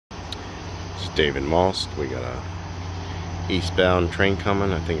It's David Moss. We got a eastbound train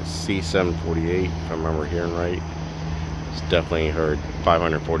coming. I think it's C748 if I remember hearing right. It's definitely heard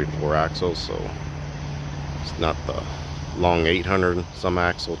 544 axles, so it's not the long 800 some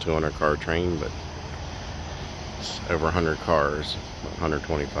axle 200 car train, but it's over 100 cars,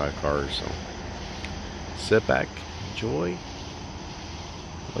 125 cars. So sit back, enjoy,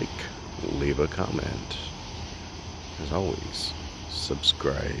 like, leave a comment. As always,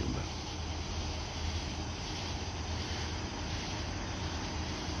 subscribe.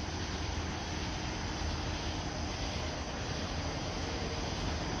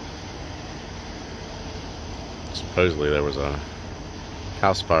 Supposedly there was a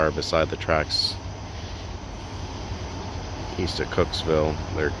house fire beside the tracks east of Cooksville,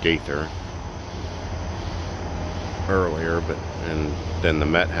 near Gaither, earlier, and then the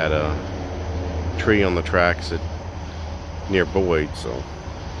Met had a tree on the tracks near Boyd, so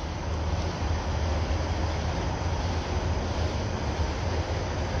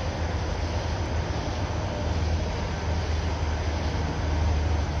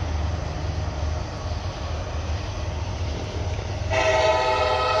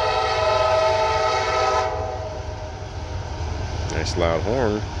nice loud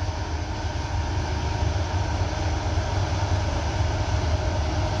horn.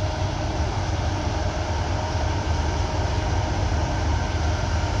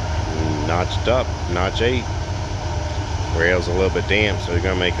 Notched up, notch 8. Rail's a little bit damp, so we're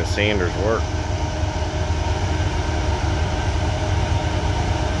gonna make a Sanders work.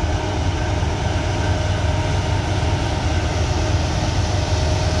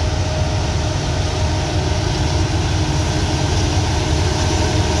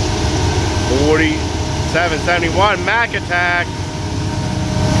 .4771 Mac attack.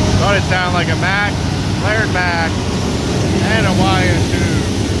 Thought it sounded like a Mac, flared Mac, and a YN2.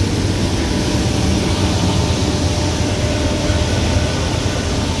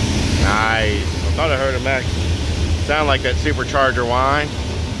 Nice. I thought I heard a Mac sound like that supercharger whine.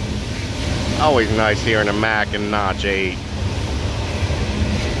 Always nice hearing a Mac and notch 8.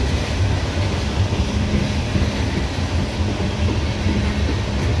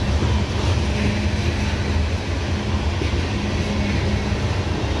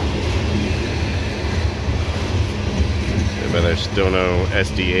 But there's still no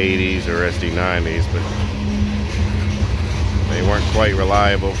SD80s or SD90s, but they weren't quite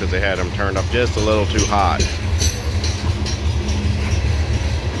reliable because they had them turned up just a little too hot.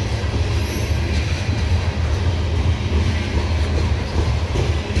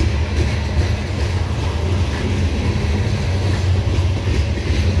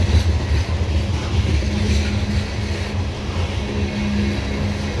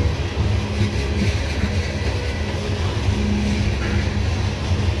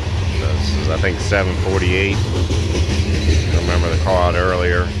 I think 748. I remember the call out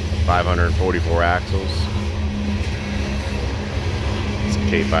earlier. 544 axles. It's a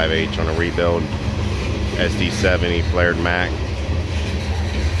K5H on a rebuild. SD70 flared Mac.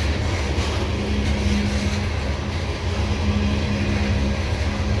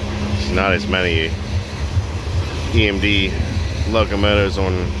 There's not as many EMD locomotives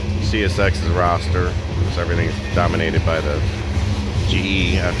on CSX's roster, because everything's dominated by the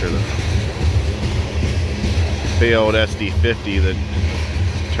GE after the failed SD50 that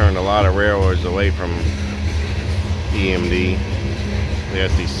turned a lot of railroads away from EMD. The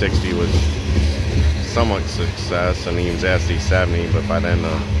SD60 was somewhat success, and even the SD70, but by then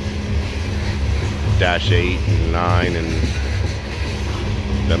the Dash 8 and 9 and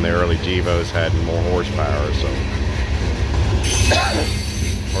then the early Gevos had more horsepower, so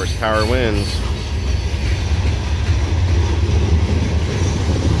horsepower wins.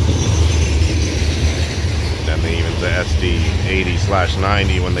 Even the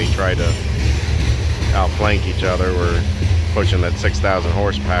SD80/90, when they try to outflank each other, were pushing that 6,000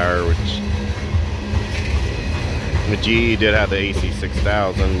 horsepower, which the GE did have the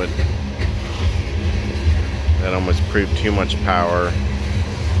AC6000, but that almost proved too much power,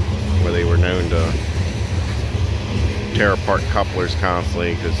 where they were known to tear apart couplers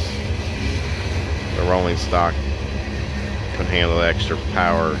constantly because the rolling stock couldn't handle the extra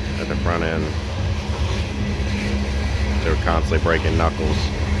power at the front end. They were constantly breaking knuckles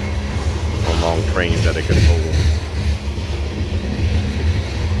on long trains that it could pull.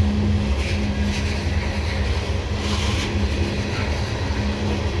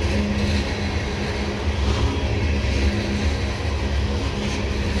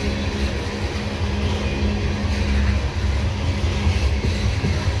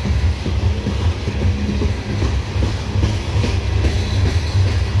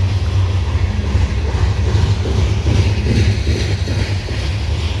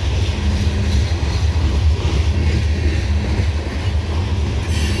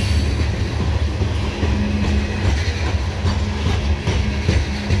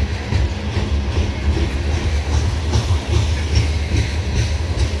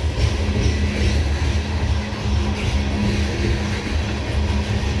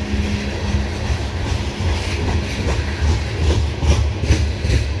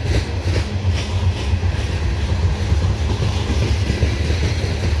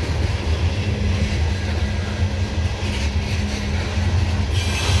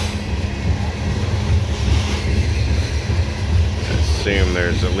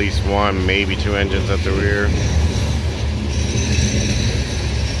 There's at least one, maybe two engines at the rear.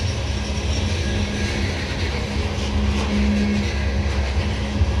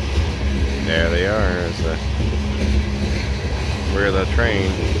 There they are. There's the rear of the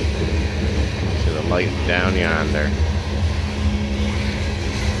train. See the light down yonder.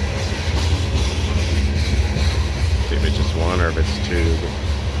 See if it's just one or if it's two.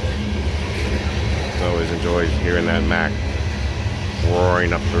 I always enjoy hearing that Mack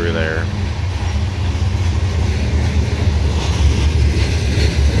roaring up through there.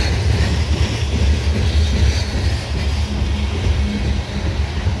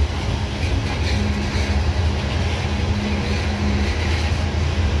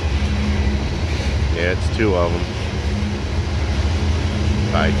 Yeah, it's two of them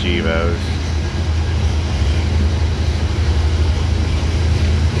by Gevos.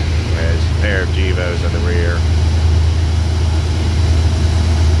 There's a pair of Gevos in the rear.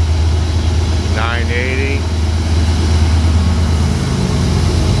 980,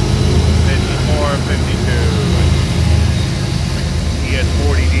 54, 52. He has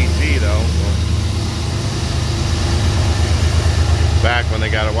 40 DC though. Back when they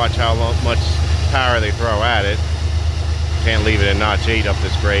gotta watch how much power they throw at it. Can't leave it in notch 8 up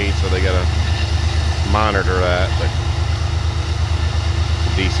this grade, so they gotta monitor that. But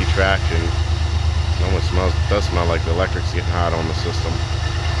DC traction almost does smell like the electric's getting hot on the system.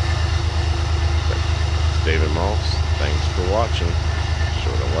 But David Moss, thanks for watching. Be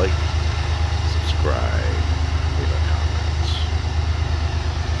sure to like, subscribe, leave a comment.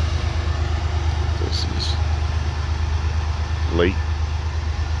 This is late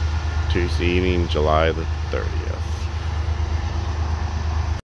Tuesday evening, July the 30th.